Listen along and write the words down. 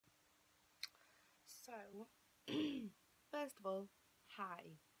So, first of all,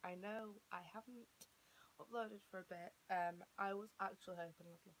 hi. I know I haven't uploaded for a bit. I was actually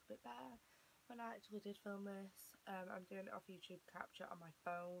hoping I'd look a bit better when I actually did film this. I'm doing it off YouTube Capture on my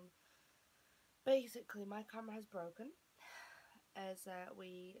phone. Basically, my camera has broken, as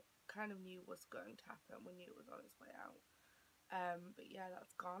we kind of knew was going to happen. We knew it was on its way out. But yeah,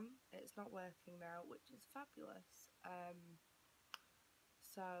 that's gone. It's not working now, which is fabulous.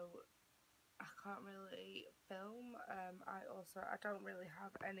 So I can't really film. I don't really have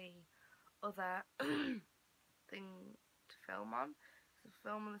any other thing to film on. So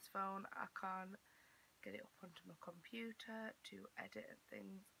film on this phone, I can't get it up onto my computer to edit and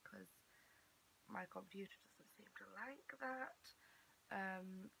things because my computer doesn't seem to like that.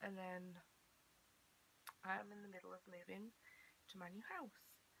 And then I'm in the middle of moving to my new house,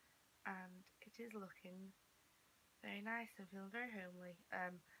 and it is looking very nice and feeling very homely.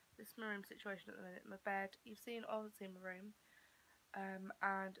 This is my room situation at the minute. My bed, you've all seen my room.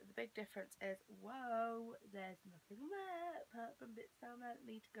 And the big difference is, whoa, there's nothing there apart from bits down there that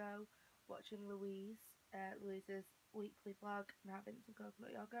need to go. Watching Louise's weekly vlog, and having some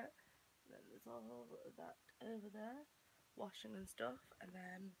coconut yogurt. And then there's all of that over there, washing and stuff, and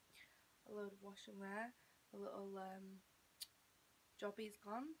then a load of washing there. A little jobby's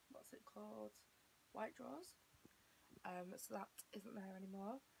gone. What's it called? White drawers. So that isn't there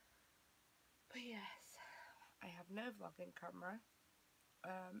anymore. But yes, I have no vlogging camera.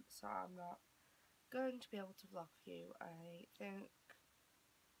 So I'm not going to be able to vlog for you. I think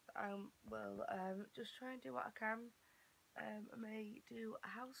I will just try and do what I can. I may do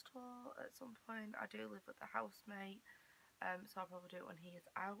a house tour at some point. I do live with a housemate, so I'll probably do it when he is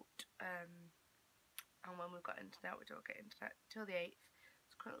out. And when we've got internet, we don't get internet till the 8th.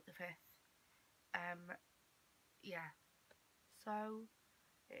 It's currently the 5th. Yeah. So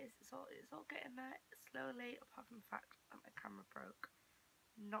it's all getting there slowly. Apart from the fact that my camera broke,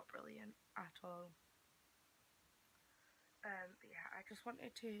 not brilliant at all. But yeah, I just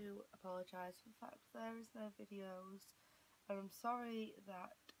wanted to apologise for the fact there is no videos, and I'm sorry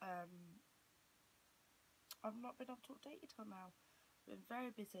that I've not been able to update you till now. I've been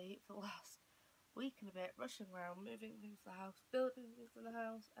very busy for the last week and a bit, rushing around, moving things to the house, building things in the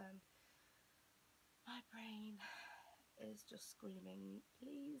house, and my brain is just screaming,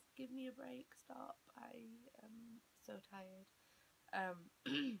 please give me a break, stop, I am so tired.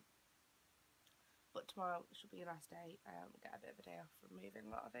 But tomorrow should be a nice day. Get a bit of a day off from moving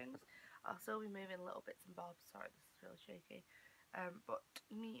a lot of things. I'll still be moving little bits and bobs. Sorry, this is really shaky. But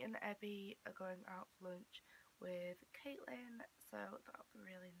me and Ebby are going out for lunch with Caitlin, so that'll be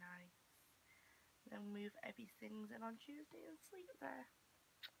really nice. Then move Ebby's things in on Tuesday and sleep there,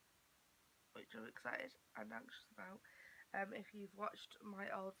 which I'm excited and anxious about. If you've watched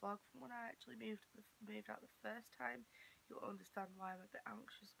my old vlog from when I actually moved out the first time, you'll understand why I'm a bit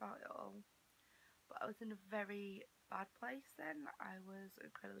anxious about it all. But I was in a very bad place then. I was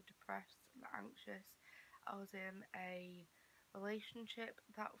incredibly depressed and anxious. I was in a relationship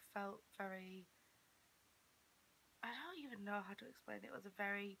that felt very, I don't even know how to explain it. It was a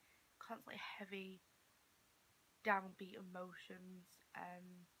very constantly heavy, downbeat emotions,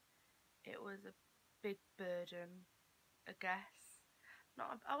 and it was a big burden, I guess.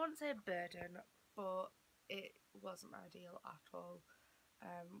 I wouldn't say a burden, but it wasn't ideal at all.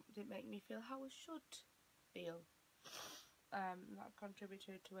 It didn't make me feel how I should feel. That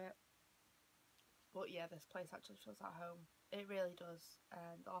contributed to it. But yeah, this place actually feels at home. It really does.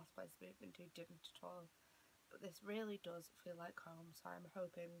 The last place we moved into didn't at all. But this really does feel like home, so I'm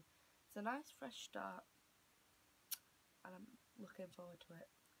hoping it's a nice fresh start, and I'm looking forward to it.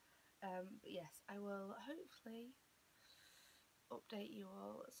 But yes, I will hopefully update you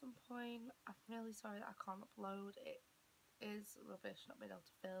all at some point. I'm really sorry that I can't upload. It is rubbish not being able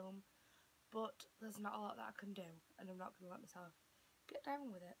to film, but there's not a lot that I can do, and I'm not going to let myself get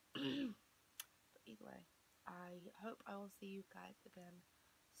down with it. But either way, I hope I will see you guys again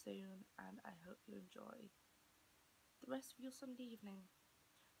soon, and I hope you enjoy the rest of your Sunday evening.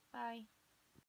 Bye.